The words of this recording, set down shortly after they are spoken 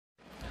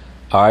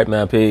All right,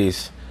 man,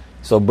 peace.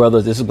 So,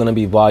 brothers, this is going to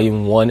be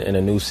volume 1 in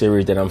a new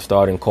series that I'm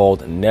starting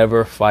called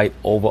Never Fight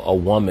Over a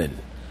Woman.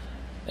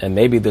 And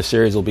maybe the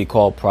series will be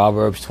called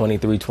Proverbs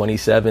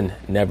 23:27,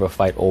 Never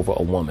Fight Over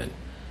a Woman.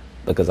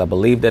 Because I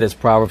believe that it's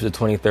Proverbs the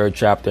 23rd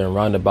chapter and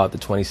round about the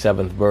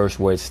 27th verse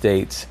where it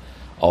states,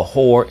 a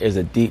whore is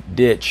a deep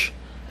ditch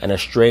and a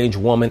strange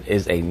woman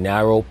is a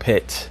narrow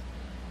pit.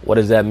 What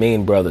does that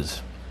mean,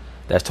 brothers?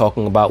 That's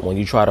talking about when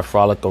you try to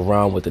frolic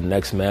around with the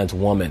next man's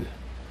woman.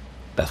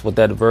 That's what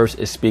that verse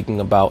is speaking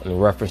about in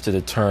reference to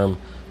the term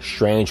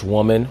strange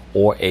woman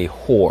or a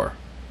whore.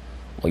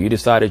 When you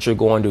decide that you're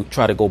going to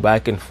try to go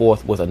back and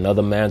forth with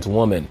another man's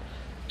woman,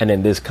 and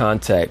in this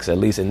context, at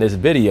least in this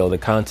video, the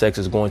context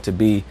is going to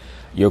be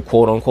your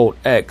quote-unquote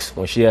ex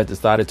when she has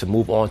decided to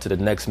move on to the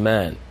next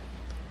man.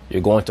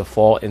 You're going to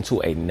fall into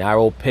a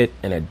narrow pit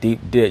and a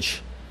deep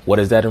ditch. What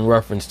is that in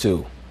reference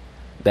to?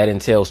 That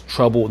entails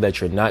trouble that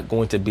you're not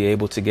going to be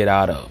able to get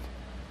out of.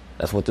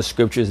 That's what the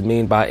scriptures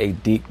mean by a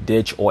deep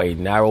ditch or a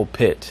narrow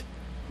pit.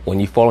 When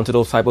you fall into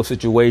those type of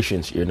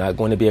situations, you're not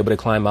going to be able to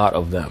climb out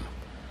of them.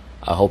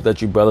 I hope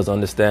that you brothers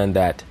understand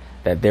that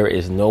there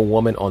is no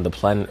woman on the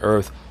planet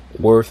Earth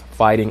worth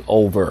fighting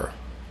over.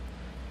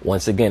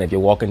 Once again, if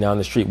you're walking down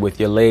the street with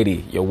your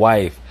lady, your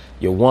wife,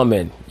 your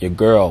woman, your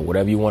girl,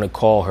 whatever you want to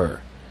call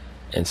her,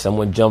 and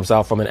someone jumps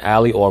out from an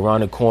alley or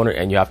around a corner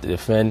and you have to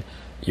defend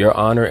your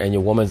honor and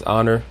your woman's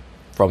honor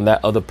from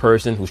that other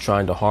person who's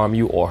trying to harm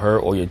you or her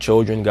or your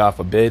children, God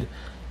forbid,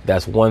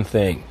 that's one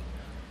thing.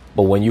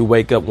 But when you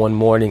wake up one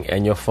morning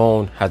and your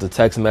phone has a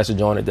text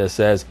message on it that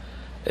says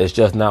it's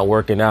just not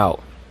working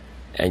out,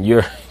 and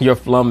you're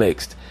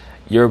flummoxed,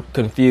 you're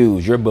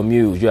confused, you're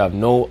bemused, you have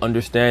no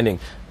understanding,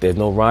 there's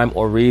no rhyme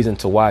or reason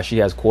to why she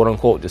has quote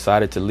unquote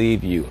decided to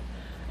leave you,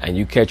 and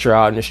you catch her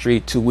out in the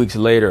street 2 weeks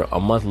later, a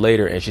month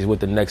later, and she's with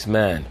the next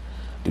man.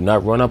 Do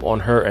not run up on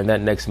her and that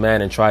next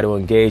man and try to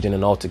engage in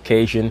an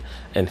altercation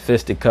and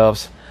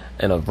fisticuffs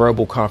and a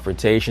verbal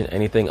confrontation,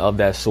 anything of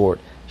that sort.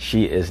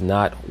 She is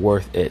not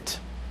worth it.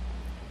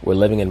 We're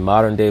living in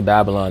modern day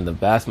Babylon. The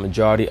vast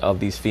majority of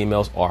these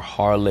females are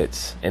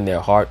harlots in their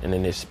heart and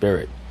in their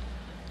spirit.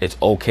 It's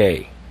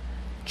okay.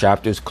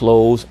 Chapters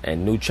close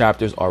and new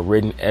chapters are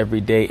written every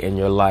day in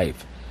your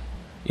life.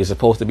 You're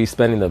supposed to be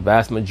spending the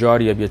vast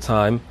majority of your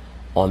time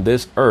on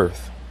this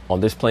earth, on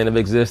this plane of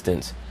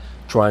existence,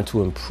 trying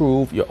to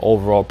improve your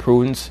overall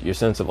prudence, your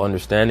sense of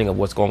understanding of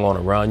what's going on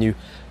around you,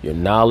 your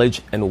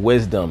knowledge and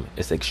wisdom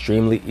is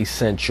extremely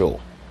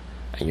essential.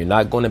 And you're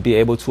not going to be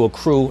able to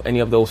accrue any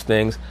of those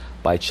things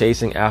by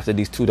chasing after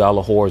these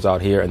 $2 whores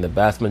out here. And the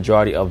vast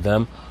majority of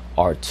them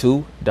are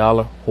 $2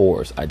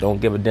 whores. I don't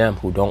give a damn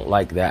who don't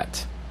like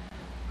that.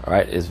 All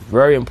right. It's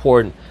very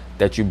important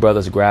that you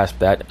brothers grasp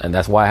that. And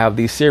that's why I have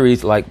these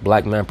series like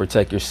Black Man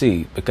Protect Your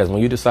Seed, because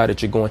when you decide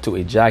that you're going to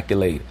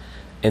ejaculate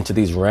into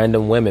these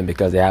random women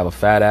because they have a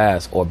fat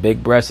ass or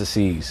big breasts,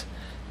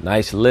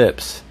 nice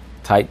lips,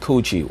 tight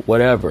coochie,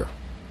 whatever,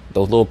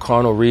 those little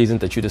carnal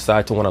reasons that you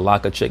decide to want to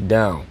lock a chick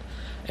down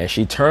and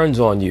she turns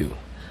on you,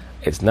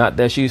 it's not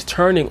that she's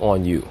turning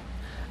on you,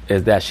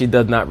 it's that she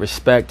does not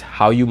respect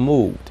how you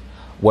moved,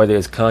 whether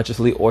it's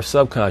consciously or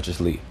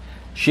subconsciously.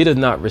 She does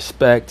not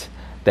respect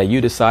that you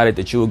decided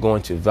that you were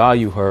going to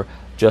value her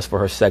just for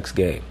her sex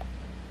game.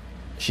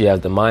 She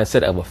has the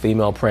mindset of a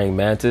female praying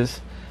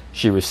mantis.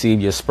 She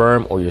received your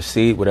sperm or your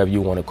seed, whatever you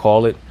want to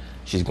call it.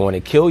 She's going to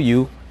kill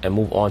you and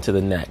move on to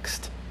the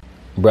next.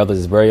 Brothers,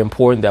 it's very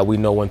important that we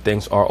know when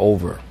things are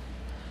over.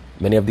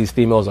 Many of these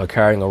females are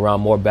carrying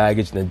around more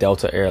baggage than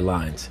Delta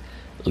Airlines.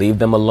 Leave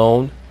them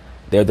alone.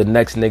 They're the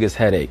next nigga's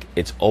headache.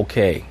 It's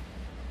okay.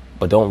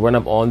 But don't run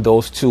up on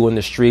those two in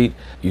the street.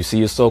 You see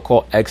your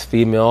so-called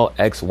ex-female,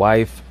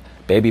 ex-wife,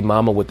 baby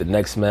mama with the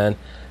next man,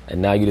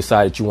 and now you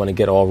decide that you want to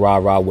get all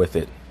rah-rah with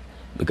it.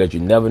 Because you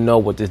never know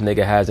what this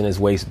nigga has in his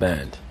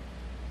waistband.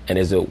 And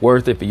is it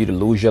worth it for you to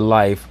lose your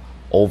life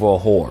over a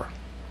whore?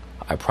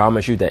 I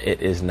promise you that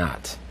it is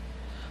not.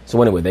 So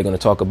anyway, they're going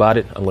to talk about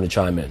it. I'm going to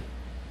chime in.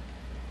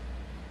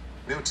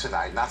 New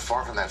tonight, not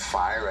far from that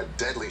fire, a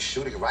deadly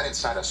shooting right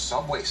inside a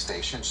subway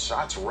station.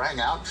 Shots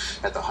rang out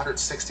at the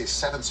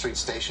 167th Street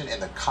station in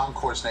the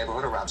Concourse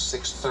neighborhood around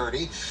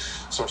 6:30.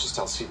 Sources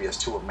tell CBS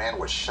 2 a man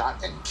was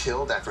shot and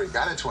killed after he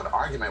got into an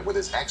argument with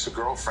his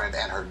ex-girlfriend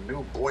and her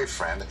new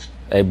boyfriend.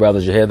 Hey,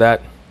 brothers, you hear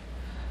that?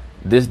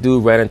 This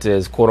dude ran into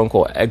his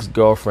quote-unquote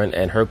ex-girlfriend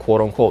and her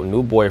quote-unquote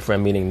new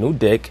boyfriend, meaning new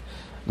dick,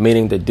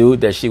 meaning the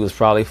dude that she was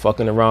probably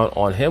fucking around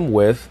on him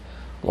with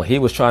when he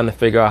was trying to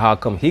figure out how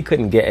come he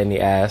couldn't get any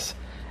ass.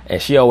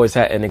 And she always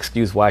had an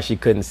excuse why she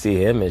couldn't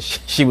see him, and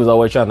she was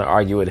always trying to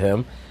argue with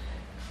him.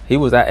 He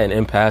was at an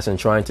impasse and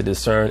trying to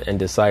discern and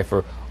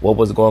decipher what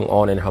was going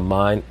on in her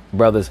mind.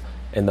 Brothers,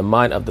 in the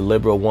mind of the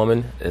liberal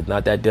woman, it's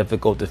not that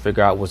difficult to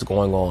figure out what's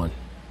going on.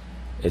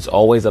 It's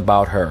always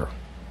about her.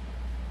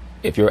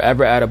 If you're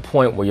ever at a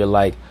point where you're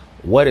like,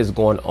 what is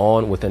going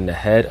on within the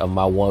head of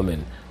my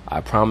woman? I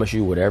promise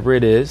you, whatever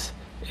it is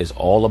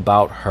all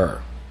about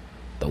her.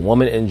 The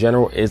woman in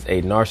general is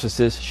a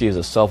narcissist. She is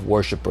a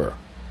self-worshiper.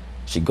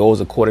 She goes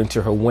according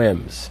to her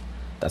whims.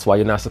 That's why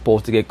you're not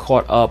supposed to get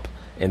caught up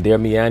in their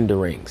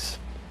meanderings.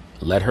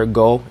 Let her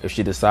go if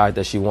she decides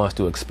that she wants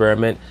to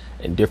experiment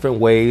in different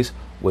ways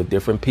with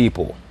different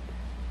people.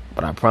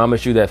 But I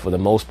promise you that for the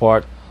most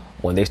part,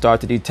 when they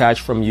start to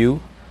detach from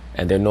you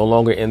and they're no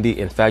longer in the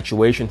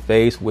infatuation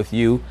phase with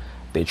you,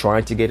 they're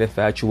trying to get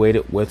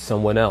infatuated with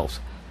someone else.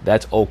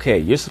 That's okay.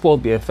 You're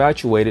supposed to be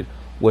infatuated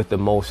with the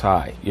Most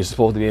High. You're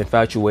supposed to be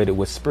infatuated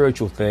with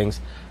spiritual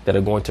things that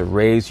are going to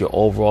raise your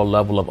overall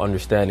level of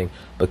understanding,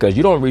 because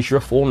you don't reach your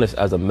fullness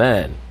as a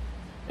man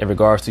in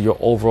regards to your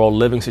overall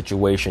living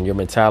situation, your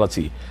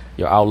mentality,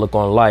 your outlook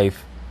on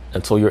life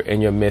until you're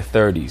in your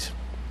mid-30s.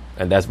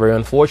 And that's very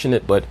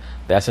unfortunate, but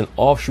that's an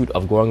offshoot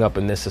of growing up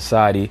in this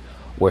society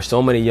where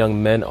so many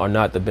young men are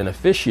not the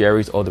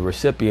beneficiaries or the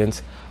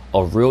recipients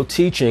of real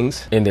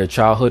teachings in their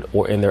childhood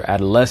or in their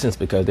adolescence,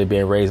 because they're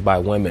being raised by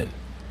women.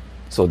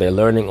 So they're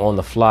learning on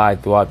the fly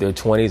throughout their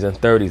 20s and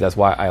 30s. That's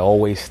why I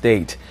always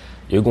state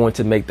you're going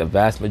to make the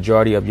vast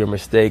majority of your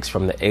mistakes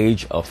from the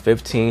age of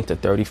 15 to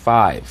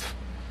 35.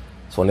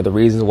 So one of the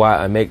reasons why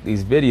I make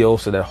these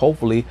videos, so that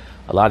hopefully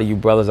a lot of you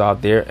brothers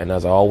out there, and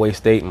as I always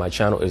state, my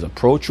channel is a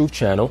pro-truth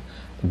channel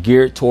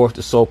geared towards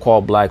the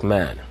so-called black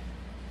man.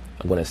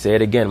 I'm going to say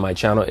it again. My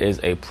channel is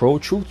a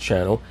pro-truth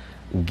channel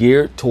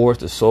geared towards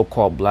the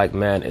so-called black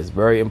man. It's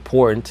very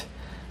important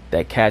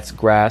that cats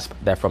grasp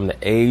that from the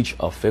age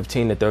of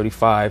 15 to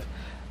 35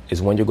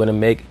 is when you're going to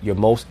make your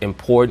most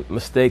important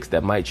mistakes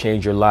that might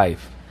change your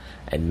life.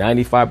 And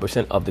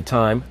 95% of the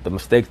time, the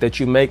mistakes that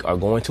you make are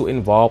going to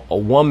involve a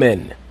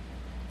woman.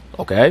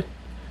 Okay?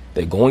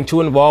 They're going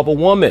to involve a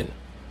woman.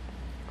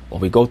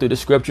 When we go through the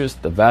scriptures,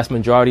 the vast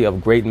majority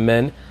of great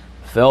men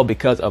fell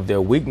because of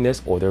their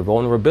weakness or their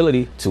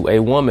vulnerability to a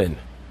woman,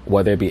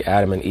 whether it be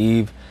Adam and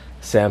Eve,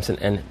 Samson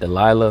and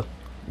Delilah,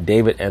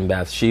 David and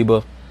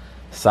Bathsheba,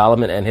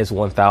 Solomon and his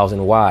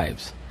 1,000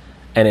 wives.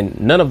 And in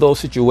none of those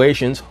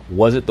situations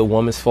was it the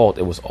woman's fault.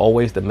 It was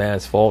always the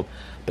man's fault,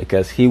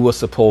 because he was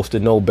supposed to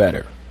know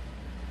better.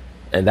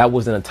 And that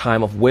was in a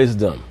time of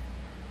wisdom.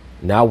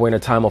 Now we're in a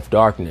time of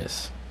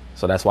darkness.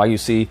 So that's why you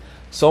see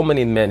so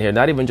many men here,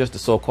 not even just the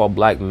so-called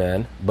black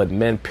men, but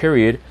men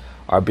period,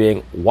 are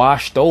being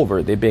washed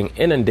over. They're being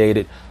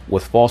inundated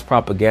with false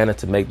propaganda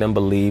to make them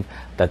believe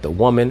that the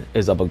woman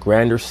is of a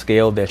grander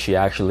scale than she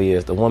actually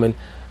is. The woman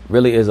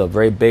really is a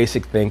very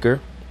basic thinker.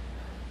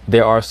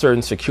 There are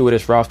certain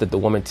circuitous routes that the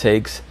woman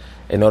takes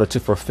in order to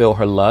fulfill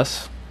her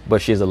lust,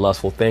 but she is a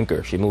lustful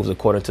thinker. She moves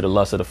according to the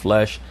lust of the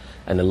flesh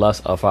and the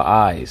lust of her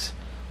eyes.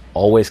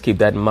 Always keep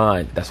that in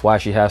mind. That's why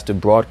she has to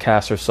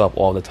broadcast herself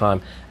all the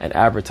time and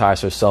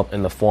advertise herself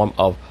in the form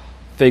of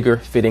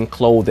figure-fitting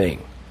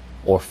clothing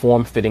or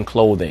form-fitting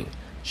clothing.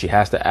 She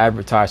has to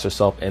advertise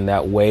herself in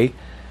that way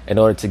in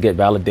order to get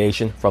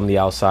validation from the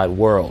outside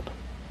world.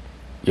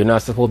 You're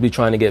not supposed to be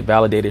trying to get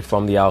validated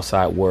from the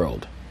outside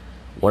world.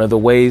 One of the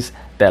ways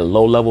that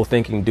low-level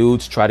thinking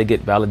dudes try to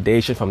get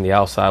validation from the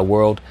outside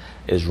world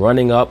is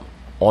running up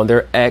on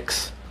their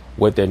ex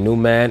with their new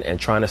man and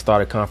trying to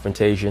start a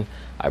confrontation.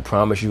 I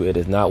promise you, it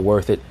is not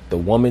worth it. The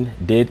woman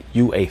did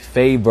you a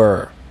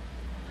favor.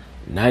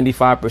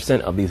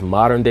 95% of these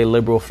modern day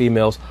liberal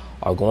females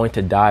are going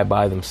to die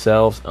by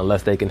themselves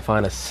unless they can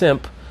find a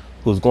simp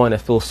who's going to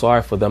feel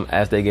sorry for them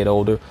as they get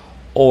older,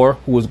 or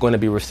who is going to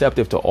be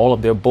receptive to all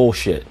of their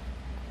bullshit.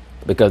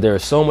 Because there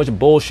is so much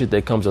bullshit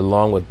that comes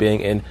along with being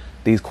in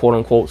these quote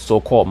unquote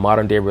so-called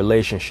modern day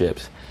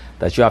relationships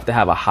that you have to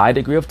have a high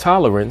degree of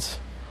tolerance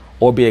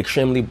or be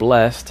extremely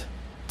blessed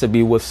to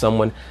be with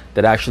someone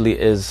that actually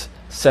is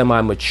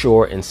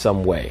semi-mature in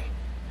some way.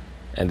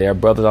 And there are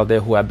brothers out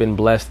there who have been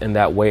blessed in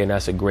that way, and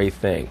that's a great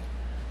thing.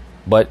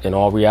 But in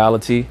all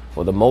reality,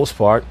 for the most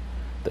part,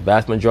 the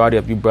vast majority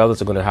of you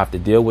brothers are going to have to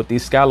deal with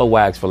these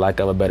scalawags, for lack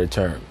of a better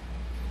term.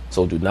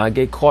 So do not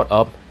get caught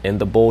up in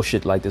the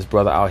bullshit like this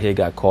brother out here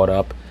got caught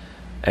up.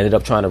 Ended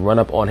up trying to run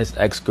up on his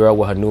ex-girl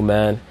with her new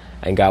man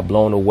and got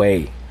blown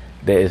away.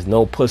 There is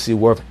no pussy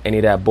worth any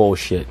of that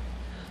bullshit.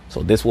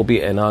 So this will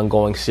be an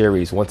ongoing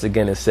series. Once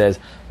again, it says,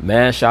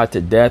 man shot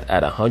to death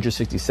at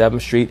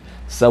 167th Street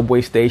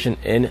subway station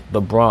in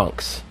the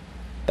Bronx.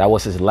 That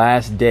was his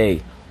last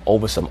day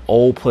over some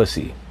old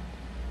pussy.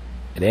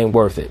 It ain't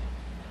worth it.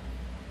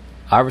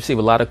 I receive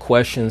a lot of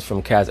questions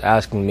from cats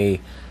asking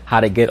me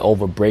how to get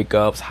over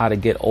breakups, how to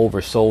get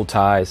over soul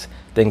ties,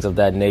 things of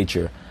that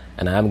nature.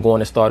 And I'm going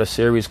to start a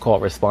series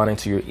called Responding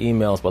to Your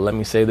Emails. But let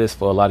me say this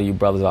for a lot of you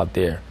brothers out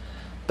there.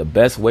 The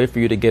best way for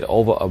you to get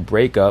over a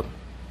breakup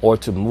or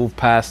to move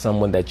past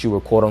someone that you were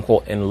quote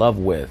unquote in love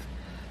with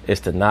is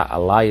to not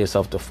allow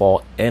yourself to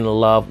fall in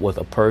love with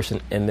a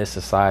person in this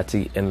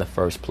society in the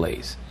first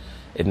place.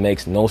 It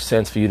makes no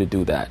sense for you to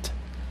do that.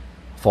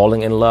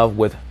 Falling in love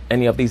with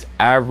any of these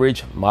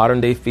average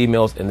modern day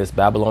females in this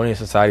Babylonian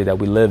society that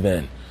we live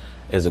in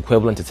is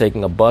equivalent to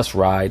taking a bus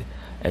ride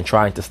and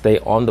trying to stay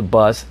on the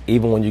bus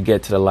even when you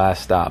get to the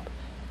last stop.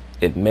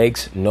 It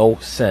makes no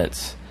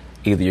sense.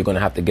 Either you're going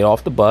to have to get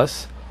off the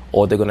bus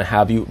or they're going to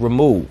have you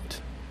removed.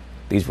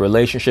 These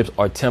relationships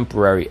are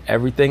temporary.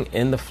 Everything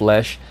in the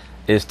flesh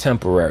is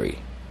temporary.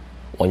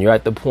 When you're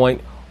at the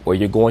point where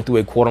you're going through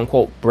a quote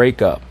unquote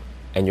breakup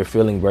and you're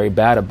feeling very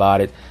bad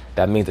about it,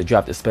 That means that you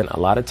have to spend a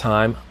lot of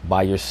time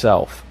by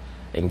yourself,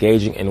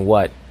 engaging in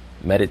what?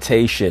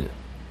 Meditation,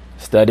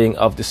 studying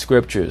of the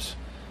scriptures,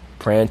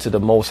 praying to the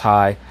Most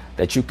High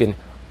that you can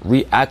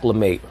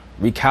reacclimate,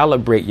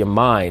 recalibrate your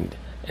mind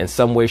in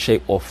some way,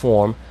 shape, or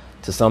form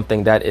to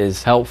something that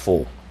is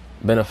helpful,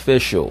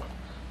 beneficial,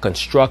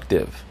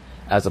 constructive,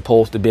 as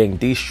opposed to being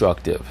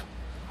destructive,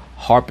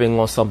 harping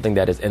on something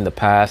that is in the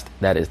past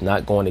that is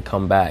not going to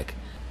come back.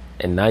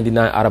 In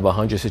 99 out of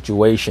 100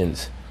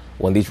 situations,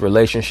 when these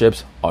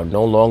relationships are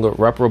no longer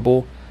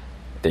reparable,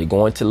 they're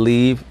going to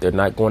leave. They're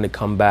not going to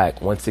come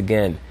back. Once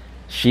again,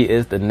 she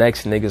is the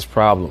next nigga's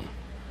problem.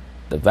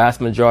 The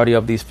vast majority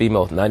of these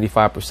females,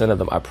 95% of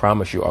them, I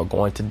promise you, are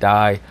going to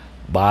die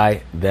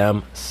by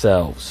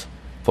themselves.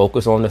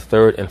 Focus on the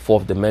third and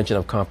fourth dimension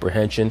of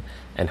comprehension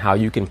and how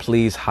you can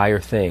please higher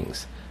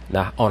things,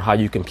 not on how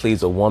you can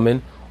please a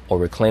woman or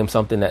reclaim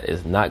something that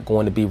is not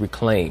going to be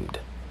reclaimed.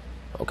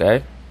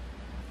 Okay?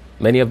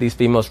 Many of these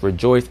females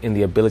rejoice in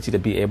the ability to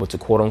be able to,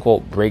 quote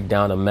unquote, break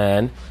down a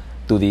man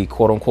through the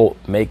quote unquote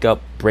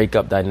makeup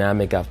breakup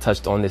dynamic. I've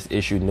touched on this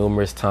issue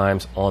numerous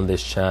times on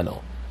this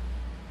channel.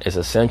 It's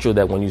essential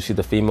that when you see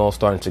the female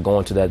starting to go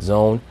into that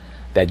zone,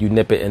 that you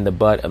nip it in the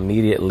bud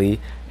immediately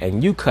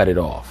and you cut it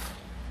off,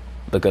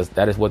 because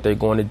that is what they're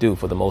going to do.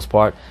 For the most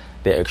part,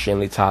 they're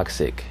extremely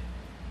toxic.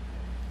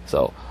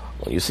 So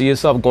when you see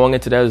yourself going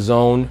into that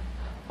zone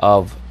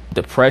of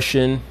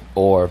depression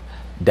or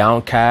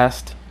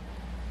downcast,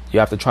 you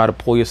have to try to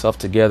pull yourself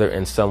together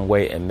in some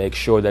way and make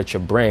sure that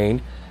your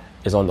brain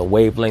is on the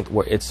wavelength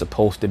where it's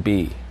supposed to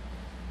be.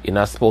 You're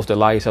not supposed to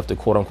allow yourself to,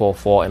 quote unquote,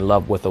 fall in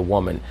love with a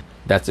woman.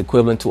 That's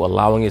equivalent to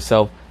allowing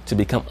yourself to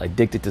become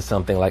addicted to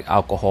something like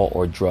alcohol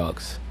or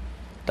drugs.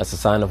 That's a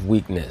sign of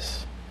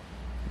weakness.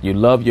 You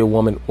love your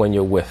woman when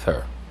you're with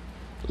her.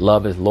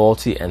 Love is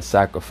loyalty and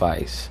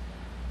sacrifice.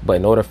 But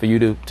in order for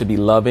you to be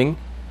loving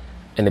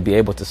and to be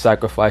able to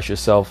sacrifice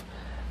yourself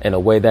in a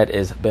way that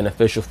is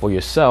beneficial for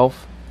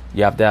yourself,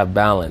 you have to have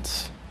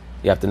balance.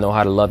 You have to know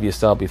how to love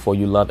yourself before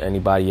you love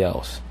anybody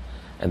else.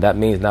 And that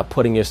means not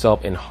putting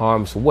yourself in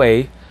harm's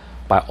way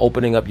by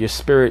opening up your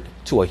spirit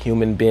to a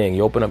human being.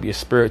 You open up your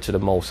spirit to the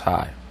Most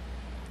High.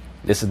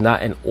 This is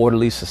not an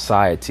orderly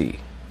society.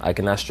 I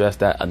cannot stress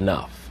that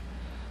enough.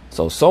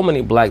 So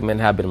many black men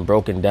have been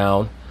broken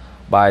down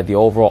by the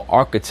overall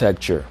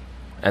architecture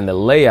and the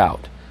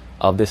layout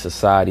of this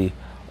society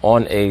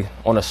on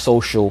a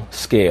social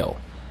scale,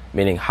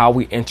 meaning how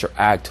we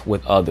interact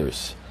with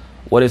others.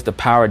 What is the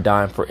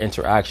paradigm for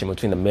interaction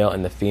between the male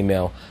and the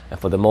female? And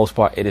for the most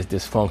part, it is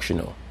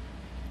dysfunctional.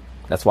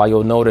 That's why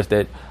you'll notice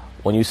that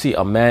when you see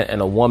a man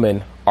and a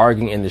woman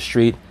arguing in the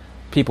street,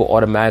 people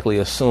automatically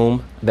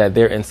assume that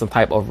they're in some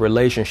type of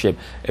relationship.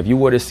 If you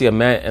were to see a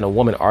man and a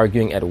woman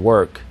arguing at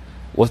work,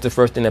 what's the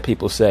first thing that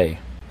people say?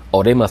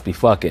 Oh, they must be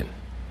fucking.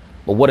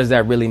 But what does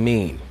that really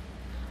mean?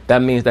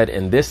 That means that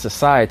in this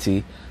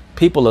society,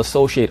 people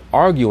associate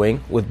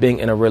arguing with being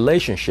in a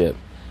relationship,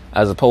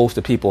 as opposed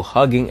to people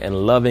hugging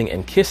and loving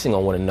and kissing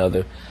on one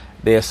another.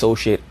 They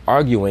associate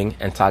arguing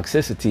and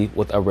toxicity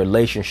with a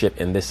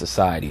relationship in this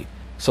society.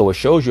 So it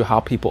shows you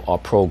how people are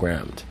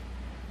programmed.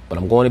 But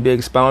I'm going to be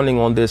expounding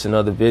on this in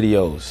other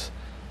videos.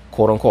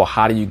 Quote unquote,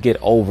 how do you get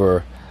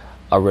over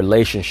a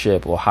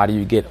relationship, or how do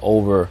you get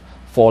over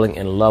falling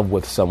in love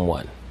with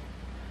someone?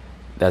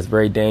 That's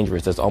very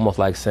dangerous. That's almost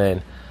like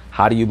saying,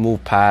 how do you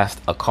move past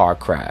a car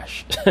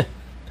crash?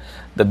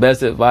 The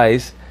best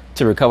advice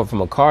to recover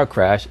from a car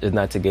crash is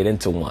not to get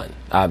into one,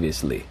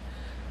 obviously.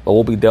 But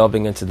we'll be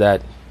delving into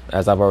that,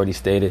 as I've already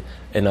stated,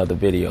 in other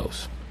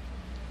videos.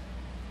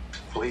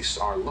 Police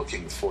are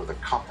looking for the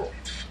couple.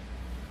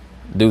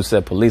 Dude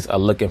said police are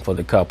looking for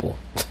the couple.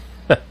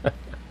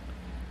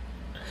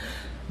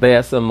 They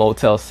at some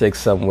Motel 6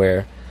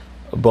 somewhere,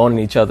 boning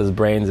each other's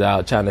brains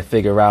out, trying to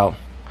figure out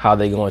how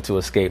they're going to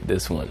escape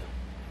this one.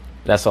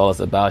 That's all it's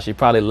about. She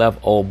probably left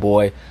old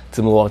boy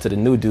to move on to the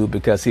new dude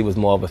because he was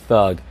more of a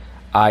thug,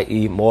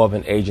 i.e. more of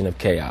an agent of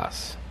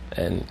chaos.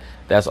 And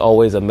that's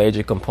always a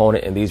major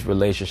component in these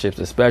relationships,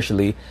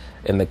 especially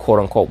in the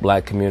quote-unquote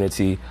black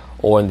community,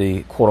 or in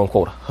the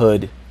quote-unquote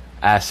hood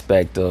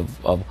aspect of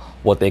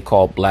what they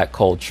call black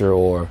culture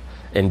or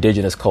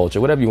indigenous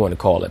culture, whatever you want to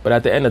call it. But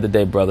at the end of the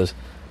day, brothers,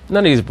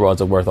 none of these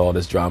broads are worth all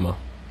this drama.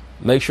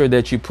 Make sure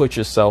that you put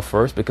yourself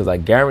first, because I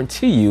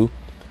guarantee you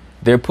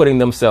they're putting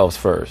themselves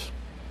first.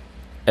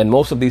 And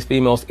most of these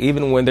females,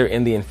 even when they're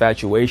in the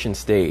infatuation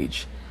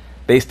stage,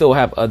 they still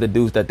have other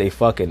dudes that they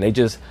fucking. They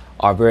just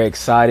are very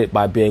excited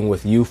by being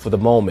with you for the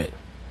moment.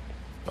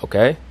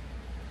 Okay?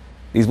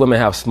 These women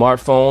have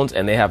smartphones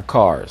and they have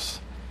cars.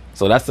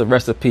 So that's the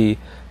recipe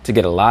to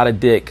get a lot of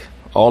dick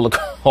all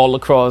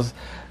across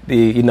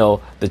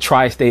the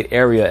tri-state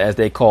area, as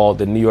they call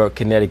the New York,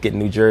 Connecticut,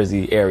 New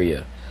Jersey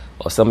area.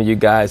 Or some of you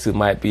guys who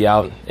might be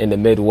out in the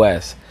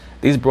Midwest.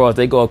 These broads,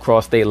 they go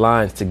across state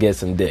lines to get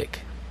some dick.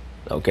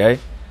 Okay?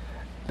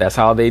 That's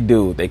how they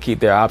do. They keep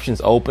their options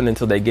open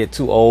until they get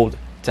too old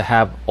to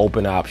have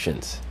open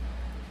options.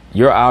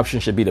 Your option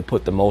should be to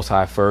put the Most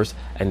High first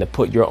and to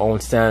put your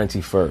own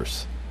sanity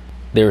first.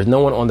 There is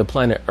no one on the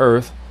planet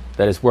Earth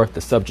that is worth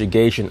the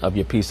subjugation of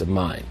your peace of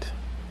mind.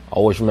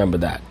 Always remember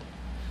that.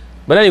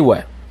 But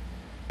anyway,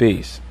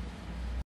 peace.